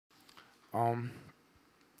Nipsey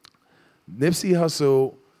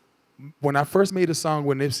Hussle, when I first made a song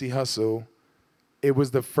with Nipsey Hussle, it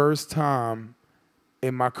was the first time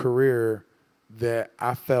in my career that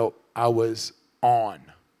I felt I was on.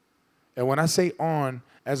 And when I say on,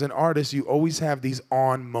 as an artist, you always have these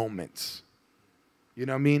on moments. You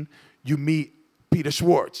know what I mean? You meet Peter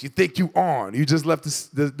Schwartz, you think you on. You just left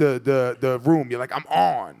the room, you're like, I'm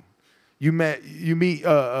on. You meet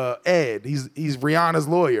Ed, he's Rihanna's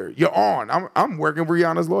lawyer. You're on. I'm working with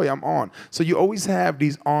Rihanna's lawyer, I'm on. So you always have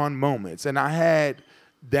these on moments. And I had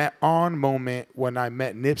that on moment when I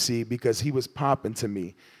met Nipsey because he was popping to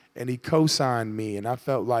me and he co-signed me and I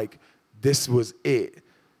felt like this was it.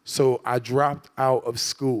 So I dropped out of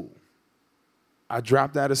school. I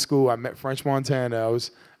met French Montana.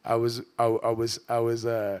 I was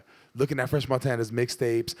looking at French Montana's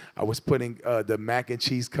mixtapes. I was putting the mac and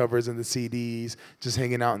cheese covers in the CDs, just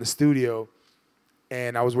hanging out in the studio.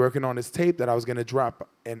 And I was working on this tape that I was gonna drop.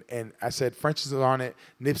 And I said, French is on it,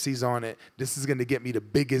 Nipsey's on it. This is gonna get me the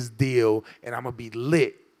biggest deal and I'm gonna be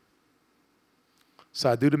lit. So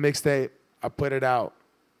I do the mixtape, I put it out,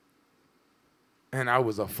 and I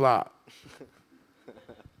was a flop.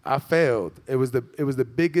 I failed. It was the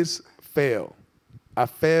biggest fail. I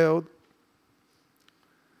failed.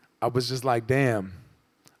 I was just like, damn.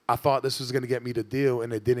 I thought this was gonna get me the deal,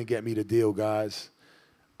 and it didn't get me the deal, guys.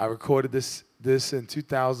 I recorded this in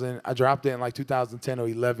 2000. I dropped it in like 2010 or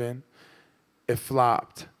 11. It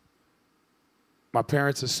flopped. My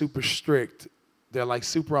parents are super strict. They're like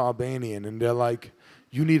super Albanian, and they're like,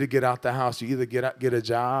 you need to get out the house. You either get a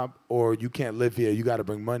job or you can't live here. You got to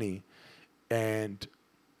bring money. And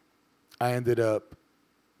I ended up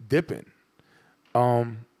dipping.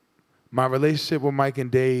 My relationship with Mike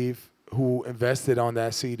and Dave, who invested on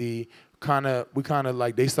that CD,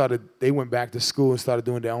 they went back to school and started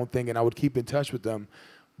doing their own thing, and I would keep in touch with them.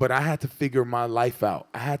 But I had to figure my life out.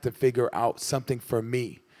 I had to figure out something for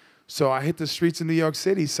me. So I hit the streets of New York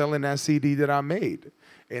City selling that CD that I made.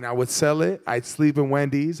 And I would sell it. I'd sleep in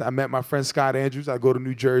Wendy's. I met my friend Scott Andrews. I'd go to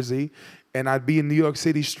New Jersey. And I'd be in New York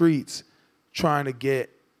City streets trying to get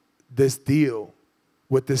this deal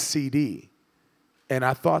with this CD. And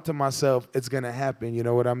I thought to myself, it's going to happen. You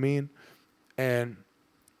know what I mean? And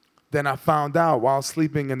then I found out while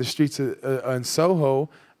sleeping in the streets in Soho,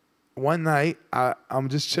 one night, I'm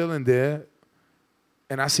just chilling there,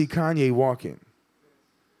 and I see Kanye walking.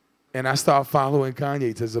 And I start following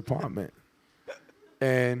Kanye to his apartment.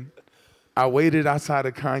 And I waited outside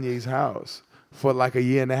of Kanye's house for like a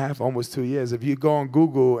year and a half, almost 2 years. If you go on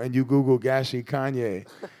Google and you Google Gashi Kanye,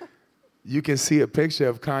 you can see a picture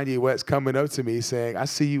of Kanye West coming up to me saying, I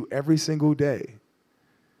see you every single day.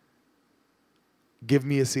 Give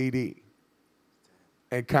me a CD.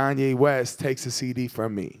 And Kanye West takes a CD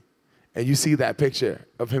from me. And you see that picture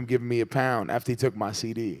of him giving me £1 after he took my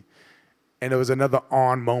CD. And it was another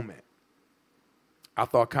on moment. I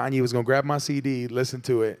thought Kanye was gonna grab my CD, listen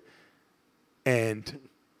to it, and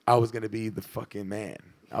I was gonna be the fucking man.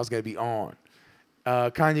 I was gonna be on.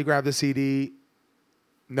 Kanye grabbed the CD,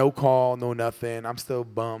 no call, no nothing. I'm still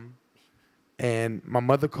bummed. And my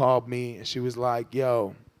mother called me and she was like,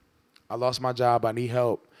 yo, I lost my job, I need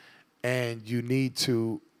help, and you need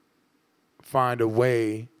to find a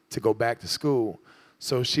way to go back to school.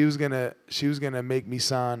 So she was gonna make me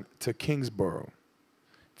sign to Kingsborough.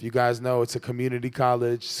 If you guys know, it's a community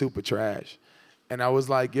college, super trash. And I was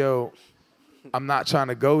like, yo, I'm not trying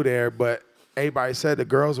to go there, but everybody said the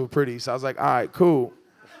girls were pretty. So I was like, all right, cool.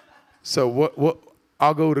 So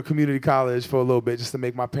I'll go to community college for a little bit just to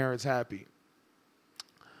make my parents happy.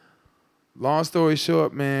 Long story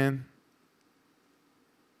short, man,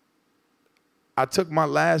 I took my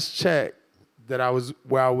last check that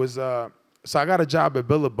so I got a job at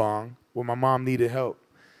Billabong where my mom needed help.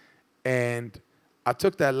 And I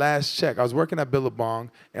took that last check. I was working at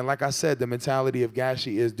Billabong, and like I said, the mentality of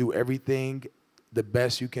Gashi is do everything the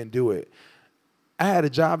best you can do it. I had a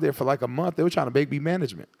job there for like a month. They were trying to make me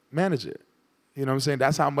manage it. You know what I'm saying?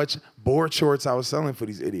 That's how much board shorts I was selling for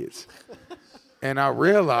these idiots. And I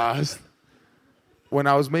realized when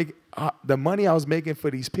I was making the money I was making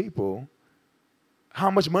for these people,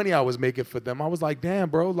 how much money I was making for them. I was like,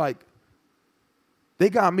 damn, bro, like, they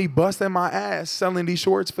got me busting my ass selling these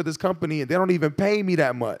shorts for this company, and they don't even pay me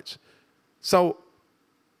that much. So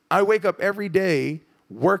I wake up every day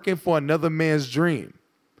working for another man's dream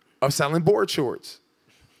of selling board shorts,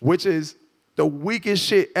 which is the weakest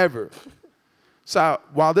shit ever. So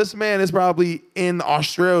while this man is probably in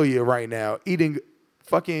Australia right now eating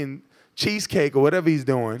fucking cheesecake or whatever he's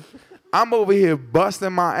doing, I'm over here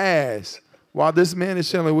busting my ass while this man is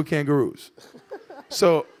chilling with kangaroos.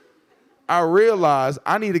 So I realized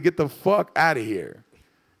I need to get the fuck out of here.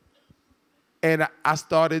 And I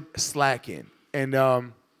started slacking. And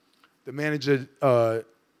the manager,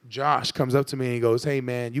 Josh, comes up to me and he goes, hey,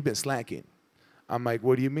 man, you've been slacking. I'm like,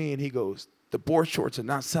 what do you mean? He goes, the board shorts are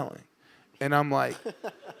not selling. And I'm like,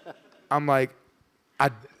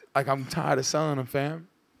 I'm tired of selling them, fam.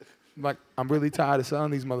 Like, I'm really tired of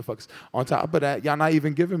selling these motherfuckers. On top of that, y'all not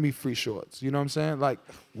even giving me free shorts. You know what I'm saying? Like,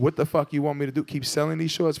 what the fuck you want me to do? Keep selling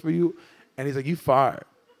these shorts for you? And he's like, you fired.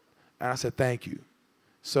 And I said, thank you.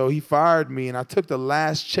 So he fired me, and I took the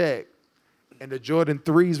last check, and the Jordan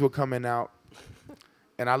 3s were coming out.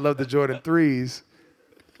 And I love the Jordan 3s.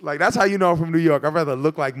 Like, that's how you know I'm from New York. I'd rather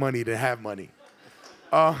look like money than have money.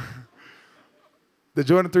 The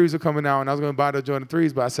Jordan 3s were coming out, and I was going to buy the Jordan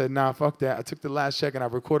 3s, but I said, nah, fuck that. I took the last check, and I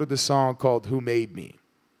recorded this song called Who Made Me.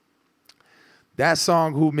 That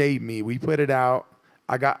song, Who Made Me, we put it out.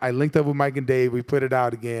 I linked up with Mike and Dave. We put it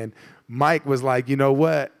out again. Mike was like, you know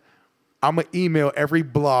what? I'm going to email every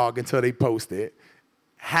blog until they post it.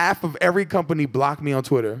 Half of every company blocked me on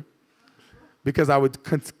Twitter because I would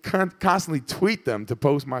constantly tweet them to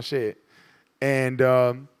post my shit.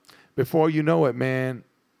 And before you know it, man,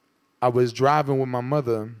 I was driving with my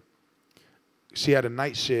mother. She had a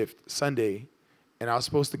night shift Sunday, and I was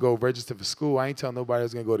supposed to go register for school. I ain't tell nobody I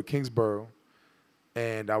was going to go to Kingsborough,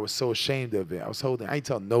 and I was so ashamed of it. I ain't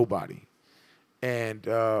tell nobody. And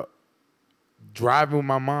driving with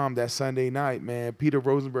my mom that Sunday night, man, Peter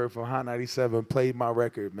Rosenberg from Hot 97 played my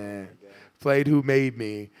record, man. Played Who Made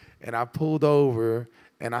Me. And I pulled over,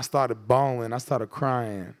 and I started bawling. I started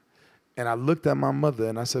crying. And I looked at my mother,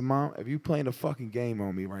 and I said, Mom, if you playing a fucking game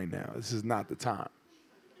on me right now, this is not the time.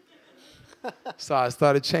 So I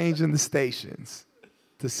started changing the stations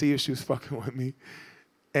to see if she was fucking with me.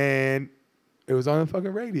 And it was on the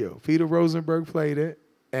fucking radio. Peter Rosenberg played it,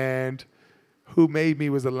 and Who Made Me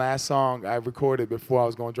was the last song I recorded before I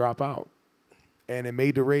was going to drop out. And it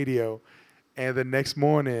made the radio. And the next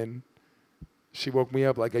morning, she woke me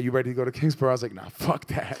up like, are you ready to go to Kingsborough? I was like, nah, fuck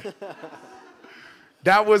that.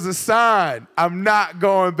 That was a sign. I'm not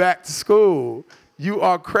going back to school. You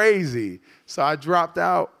are crazy. So I dropped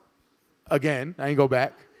out again. I ain't go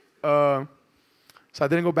back. So I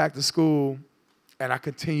didn't go back to school, and I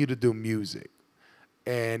continued to do music.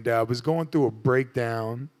 And I was going through a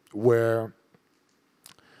breakdown where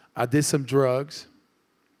I did some drugs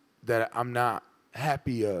that I'm not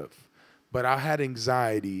happy of, but I had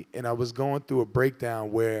anxiety, and I was going through a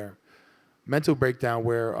breakdown mental breakdown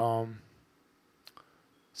where,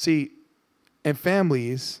 see, in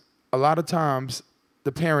families, a lot of times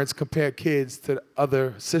the parents compare kids to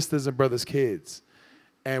other sisters and brothers' kids.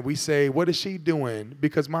 And we say, what is she doing?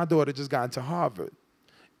 Because my daughter just got into Harvard.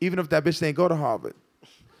 Even if that bitch didn't go to Harvard.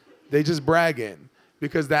 They just bragging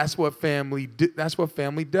because that's what family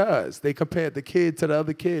does. They compare the kid to the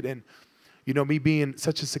other kid. And, you know, me being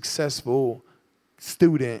such a successful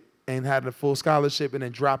student and having a full scholarship and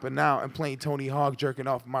then dropping out and playing Tony Hawk jerking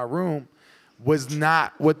off in my room was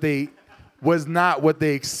not what they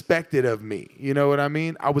expected of me. You know what I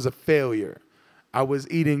mean? I was a failure. I was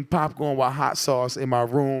eating popcorn with hot sauce in my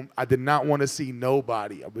room. I did not want to see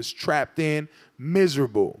nobody. I was trapped in,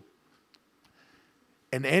 miserable.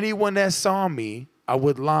 And anyone that saw me, I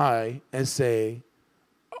would lie and say,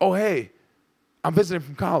 oh, hey, I'm visiting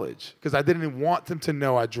from college, because I didn't want them to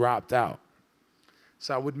know I dropped out.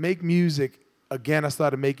 So I would make music. Again, I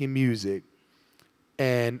started making music.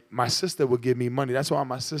 And my sister would give me money. That's why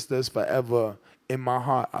my sister is forever in my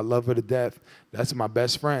heart. I love her to death. That's my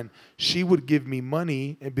best friend. She would give me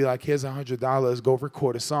money and be like, here's $100. Go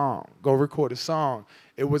record a song. Go record a song.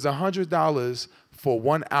 It was $100 for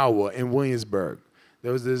 1 hour in Williamsburg.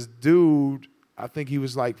 There was this dude, I think he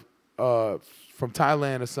was like from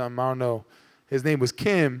Thailand or something. I don't know. His name was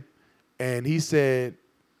Kim. And he said,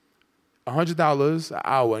 $100 an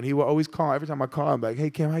hour, and he would always call. Every time I call him, like,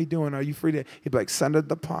 hey, Kim, how you doing? Are you free? He'd be like, send a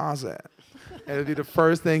deposit. And it'd be the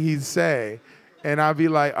first thing he'd say. And I'd be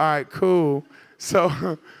like, all right, cool.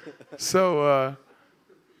 So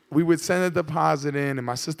we would send a deposit in, and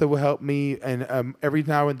my sister would help me, and every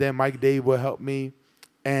now and then Mike Dave would help me.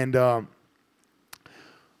 And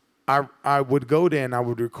I would go there, and I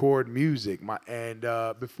would record music.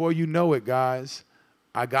 Before you know it, guys,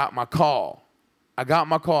 I got my call.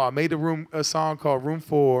 I made a song called Room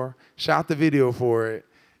 4, shot the video for it.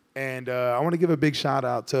 And I want to give a big shout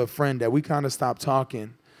out to a friend that we kind of stopped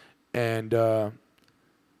talking. And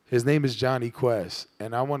his name is Johnny Quest.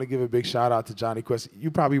 And I want to give a big shout out to Johnny Quest.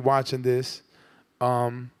 You probably watching this.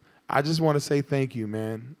 I just want to say thank you,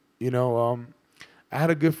 man. You know, I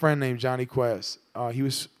had a good friend named Johnny Quest. He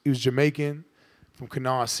was Jamaican from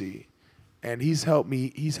Canarsie. and he's helped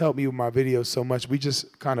me with my videos so much. We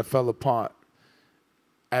just kind of fell apart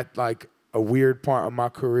at like a weird part of my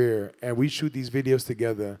career, and we shoot these videos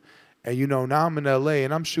together. And you know, now I'm in LA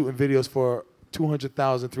and I'm shooting videos for $200,000,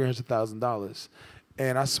 $300,000.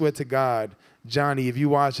 And I swear to God, Johnny, if you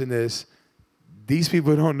watching this, these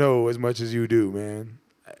people don't know as much as you do, man.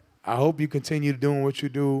 I hope you continue doing what you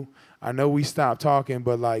do. I know we stopped talking,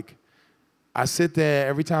 but like, I sit there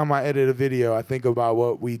every time I edit a video, I think about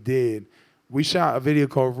what we did. We shot a video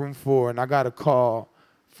called Room 4, and I got a call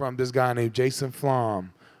from this guy named Jason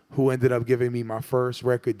Flom, who ended up giving me my first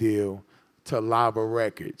record deal to Lava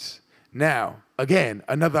Records. Now, again,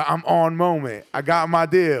 another I'm on moment. I got my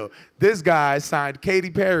deal. This guy signed Katy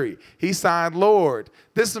Perry. He signed Lord.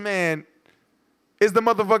 This man is the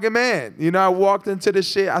motherfucking man. You know, I walked into the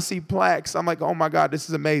shit, I see plaques. I'm like, oh my God, this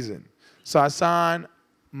is amazing. So I signed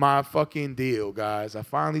my fucking deal, guys. I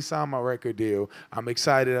finally signed my record deal. I'm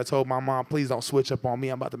excited. I told my mom, please don't switch up on me.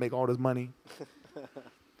 I'm about to make all this money.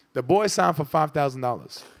 The boy signed for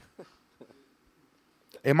 $5,000.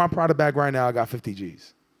 In my product bag right now, I got 50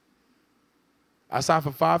 G's. I signed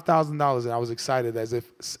for $5,000 and I was excited as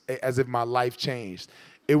if my life changed.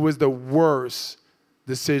 It was the worst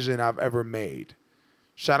decision I've ever made.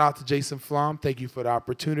 Shout out to Jason Flom. Thank you for the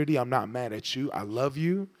opportunity. I'm not mad at you. I love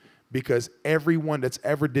you because everyone that's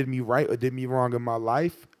ever did me right or did me wrong in my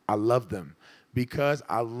life, I love them because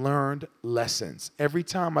I learned lessons. Every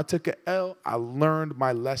time I took an L, I learned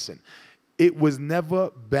my lesson. It was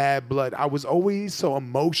never bad blood. I was always so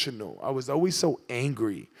emotional. I was always so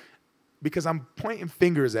angry because I'm pointing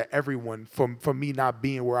fingers at everyone for me not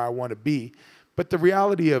being where I want to be. But the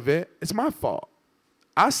reality of it, it's my fault.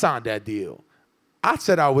 I signed that deal. I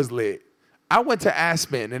said I was lit. I went to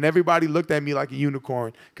Aspen, and everybody looked at me like a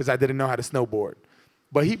unicorn because I didn't know how to snowboard.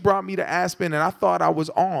 But he brought me to Aspen, and I thought I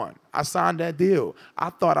was on. I signed that deal.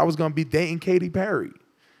 I thought I was going to be dating Katy Perry.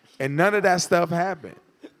 And none of that stuff happened,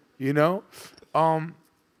 you know? Long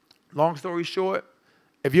story short,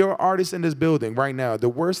 if you're an artist in this building right now, the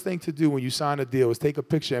worst thing to do when you sign a deal is take a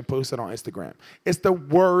picture and post it on Instagram. It's the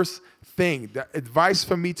worst thing. The advice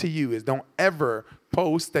from me to you is don't ever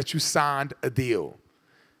post that you signed a deal.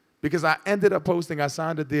 Because I ended up posting I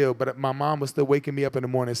signed a deal, but my mom was still waking me up in the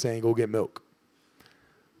morning saying, go get milk.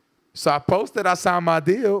 So I posted I signed my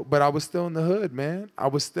deal, but I was still in the hood, man. I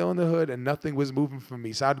was still in the hood and nothing was moving for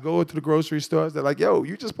me. So I'd go to the grocery stores. They're like, yo,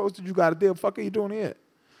 you just posted you got a deal. Fuck are you doing here?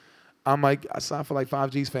 I'm like, I signed for like 5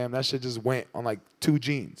 G's, fam. That shit just went on like 2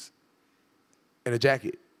 jeans and a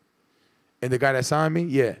jacket. And the guy that signed me,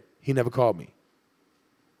 yeah, he never called me.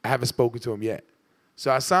 I haven't spoken to him yet.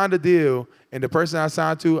 So I signed a deal, and the person I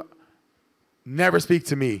signed to never speak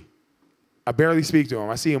to me. I barely speak to him.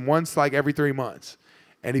 I see him once like every 3 months.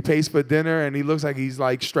 And he pays for dinner, and he looks like he's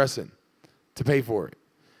like stressing to pay for it.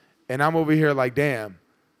 And I'm over here like, damn,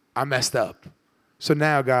 I messed up. So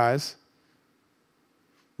now, guys,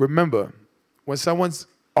 remember, when someone's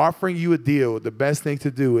offering you a deal, the best thing to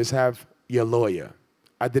do is have your lawyer.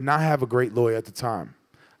 I did not have a great lawyer at the time.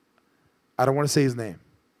 I don't want to say his name.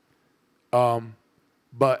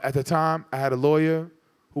 But at the time, I had a lawyer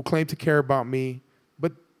who claimed to care about me,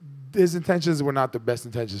 but his intentions were not the best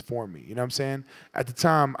intentions for me. You know what I'm saying? At the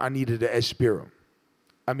time, I needed an Ed Shapiro.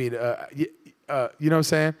 I mean, you know what I'm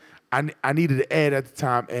saying? I needed an Ed at the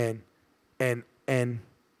time, and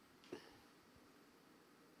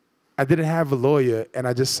I didn't have a lawyer, and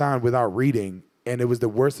I just signed without reading, and it was the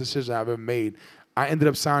worst decision I've ever made. I ended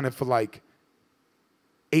up signing for like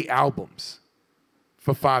 8 albums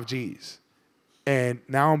for 5 G's. And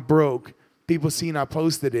now I'm broke. People seen I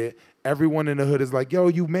posted it. Everyone in the hood is like, yo,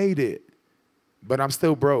 you made it. But I'm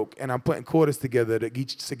still broke, and I'm putting quarters together to get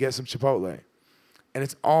some Chipotle. And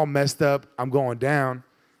it's all messed up. I'm going down.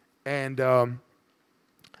 And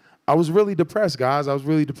I was really depressed, guys. I was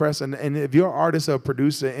really depressed. And if you're an artist or a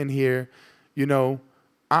producer in here, you know,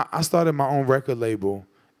 I started my own record label,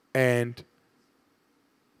 and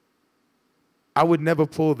I would never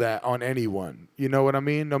pull that on anyone. You know what I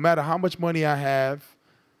mean? No matter how much money I have,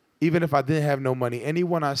 even if I didn't have no money,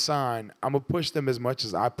 anyone I sign, I'm going to push them as much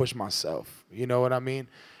as I push myself. You know what I mean?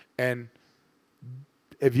 And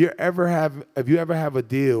if you ever have a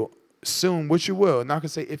deal soon, which you will, not going to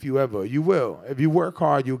say if you ever, you will. If you work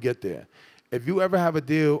hard, you'll get there. If you ever have a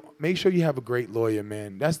deal, make sure you have a great lawyer,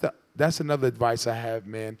 man. That's another advice I have,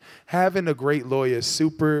 man. Having a great lawyer is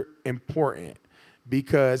super important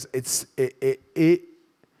because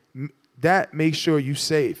that makes sure you're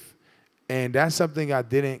safe. And that's something I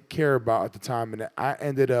didn't care about at the time. And I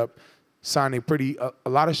ended up signing a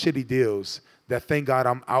lot of shitty deals that thank God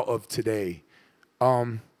I'm out of today.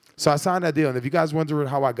 So I signed that deal. And if you guys wondering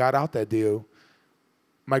how I got out that deal,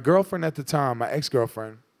 My girlfriend at the time, my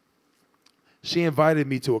ex-girlfriend, she invited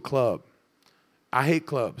me to a club. I hate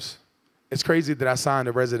clubs. It's crazy that I signed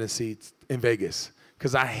a residency in Vegas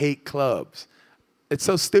because I hate clubs. It's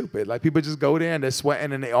so stupid. Like, people just go there and they're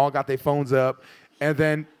sweating and they all got their phones up. And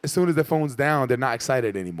then as soon as their phone's down, they're not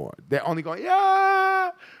excited anymore. They're only going,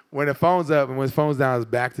 yeah. When the phone's up and when the phone's down, it's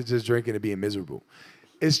back to just drinking and being miserable.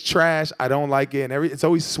 It's trash. I don't like it. And it's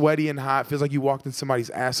always sweaty and hot. It feels like you walked in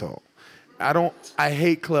somebody's asshole. I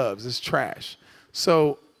hate clubs. It's trash.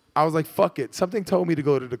 So I was like, fuck it. Something told me to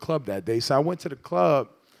go to the club that day. So I went to the club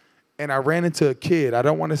and I ran into a kid. I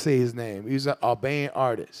don't want to say his name. He was an Albanian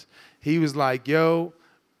artist. He was like, yo,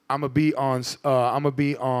 he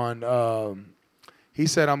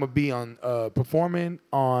said, I'm going to be on, performing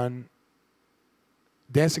on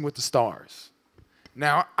Dancing with the Stars.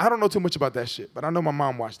 Now, I don't know too much about that shit, but I know my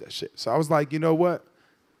mom watched that shit. So I was like, you know what?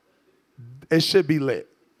 It should be lit.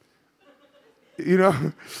 You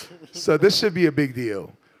know? So this should be a big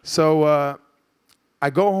deal. So I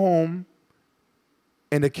go home,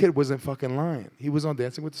 and the kid wasn't fucking lying. He was on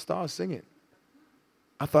Dancing with the Stars singing.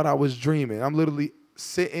 I thought I was dreaming. I'm literally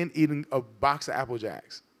sitting, eating a box of Apple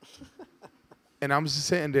Jacks. And I'm just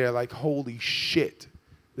sitting there like, holy shit,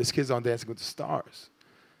 this kid's on Dancing with the Stars.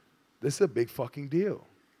 This is a big fucking deal.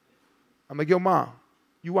 I'm like, yo, Mom,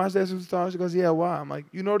 you watch Dancing with the Stars? She goes, yeah, why? I'm like,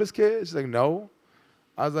 you know this kid? She's like, no.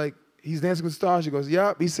 I was like, he's Dancing with the Stars. She goes,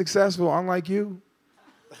 yep, he's successful, unlike you.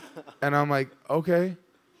 And I'm like, okay.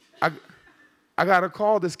 I got to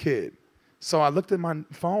call this kid. So I looked at my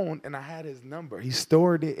phone, and I had his number. He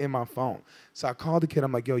stored it in my phone. So I called the kid.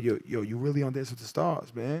 I'm like, yo, you really on Dancing with the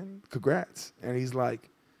Stars, man? Congrats. And he's like,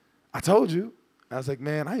 I told you. I was like,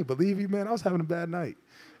 man, I ain't believe you, man. I was having a bad night.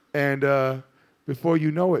 And before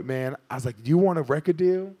you know it, man, I was like, do you want a record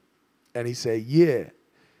deal? And he said, yeah.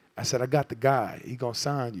 I said, I got the guy. He gonna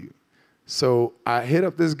sign you. So I hit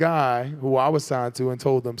up this guy who I was signed to and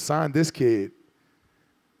told him, sign this kid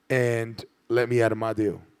and let me out of my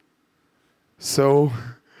deal. So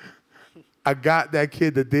I got that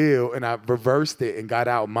kid the deal, and I reversed it and got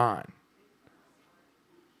out mine.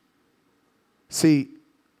 See,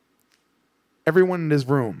 everyone in this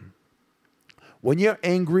room, when you're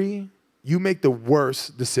angry, you make the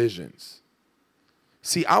worst decisions.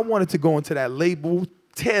 See, I wanted to go into that label,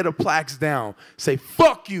 tear the plaques down, say,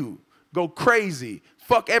 fuck you, go crazy,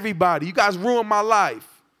 fuck everybody. You guys ruined my life.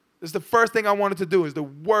 It's the first thing I wanted to do. It's the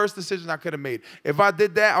worst decision I could have made. If I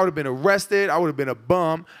did that, I would have been arrested. I would have been a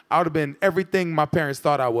bum. I would have been everything my parents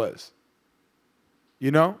thought I was.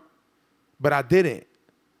 You know? But I didn't.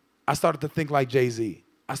 I started to think like Jay-Z.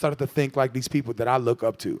 I started to think like these people that I look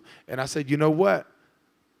up to. And I said, you know what?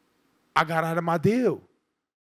 I got out of my deal.